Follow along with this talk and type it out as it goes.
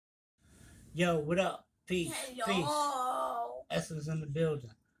Yo, what up? Peace. Hello. Peace. Essence in the building.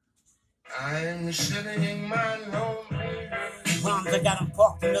 I'm sitting my lonely Rhymes, I got them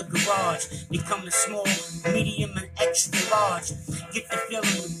parked in the garage. Becoming small, medium, and extra large. Get the feeling,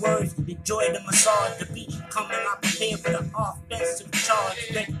 the words, enjoy the massage. The beat coming out prepared for the offensive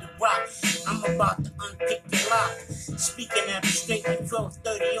charge. Ready to rock. I'm about to unpick the lock. Speaking at me straight like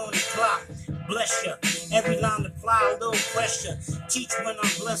 12:30 on the clock. Bless ya. Every line apply a little pressure. Teach when I'm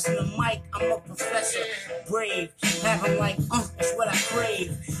blessing the mic. I'm a professor. Brave. Have 'em like, that's what I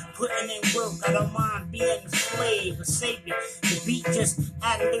crave. Putting in work, I don't mind being a slave, a savior. The beat just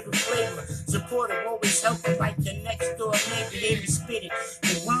add a little flavor. Supportive, always helping like the next door neighbor. Hear me spit it.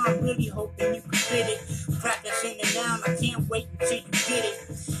 The rhyme really hoping you can fit it. Practicing it now, I can't wait until you get it.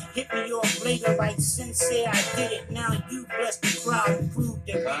 Hit me off later like Sensei, I did it. Now you bless the crowd and prove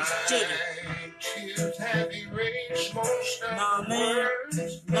that we did it. tears have erased most of Nah, the man,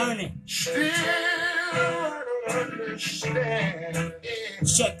 words. learn it. Still I don't understand it.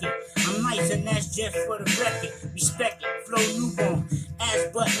 Check it. I'm nice and that's just for the record. Respect it. Flow newborn. Ass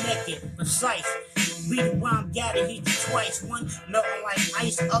butt naked. Precise. Read the rhyme, gotta hit you twice. One melting like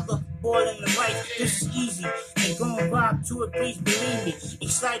ice, other boiling the rice. This is easy. They gon' vibe to it, please believe me.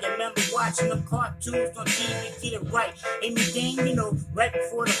 Excited, remember watching the cartoons on TV. Get it right. Aim your game, you know, right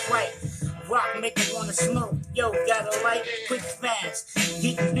before the fight. Rock make it wanna smoke. Yo, got a light, quick, fast.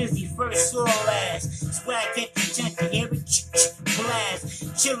 Getting busy, first or last. Swag, get content to hear it, blast.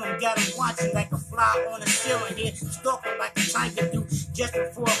 Chillin', got him watching like a fly on a ceiling here. Stalking like a tiger do just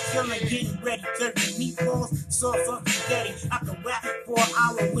before killing. Getting ready, turkey meatballs, sauce on spaghetti. I can rap for an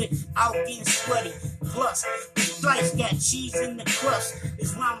hour without getting sweaty. Plus, the slice got cheese in the crust.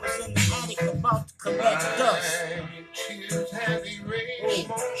 This rhyme was in the attic about to collect dust. My tears have erased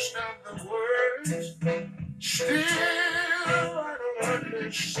most of the words. Still I don't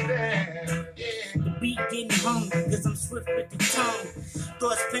understand it. The beat getting hung, cause I'm swift with the tongue.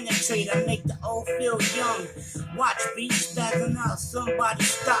 Thoughts penetrate, I make the old feel young. Watch beats spazzing out, somebody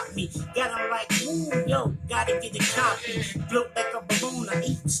stop me. Got 'em like, ooh, yo, gotta get a copy. Float like a balloon, I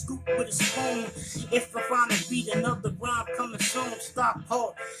eat and scoop with a spoon. If I find a beat, another rhyme coming soon, stop,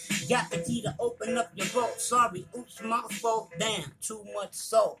 hold. Got the key to open up your vault. Sorry, oops, my fault, damn, too much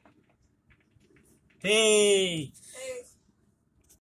salt. Peace. Hey.